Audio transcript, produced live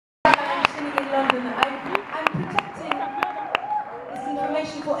Stephen. I'm protecting this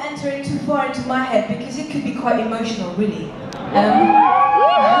information for entering too far into my head because it could be quite emotional, really.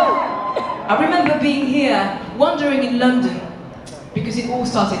 I remember being here, wandering in London, because it all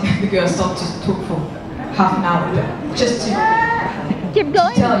started, the girls started to talk for half an hour, but just to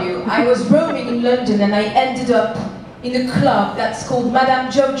tell you, I was roaming in London and I ended up in a club that's called Madame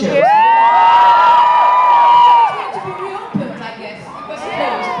Jojo's. Yeah! It's going to be reopened, I guess. It was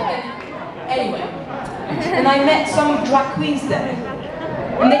closed, but then... Anyway. And I met some drag queens there.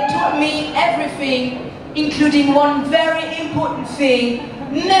 And they taught me everything, including one very important thing: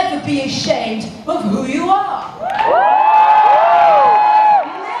 never be ashamed of who you are.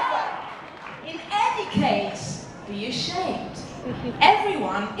 Never, in any case, be ashamed.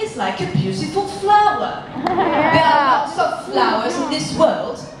 Everyone is like a beautiful flower. There are lots of flowers in this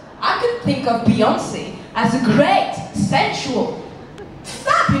world. I could think of Beyoncé as a great, sensual,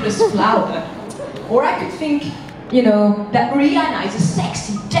 fabulous flower. Or I could think, you know, that Rihanna is a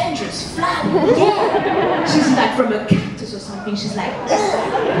sexy, dangerous flower. Yeah. She's like from a cactus or something. She's like...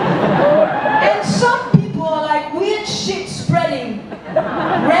 And some people are like weird shit spreading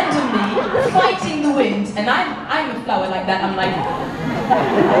randomly, fighting the wind. And I'm a flower like that. I'm like...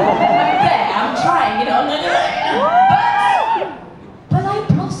 I'm there, I'm trying, you know. But I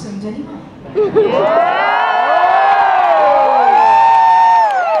blossomed anyway.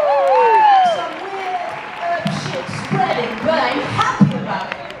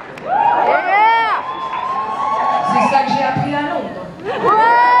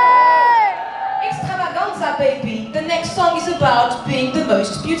 Extravaganza, baby. The next song is about being the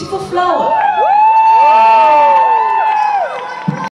most beautiful flower.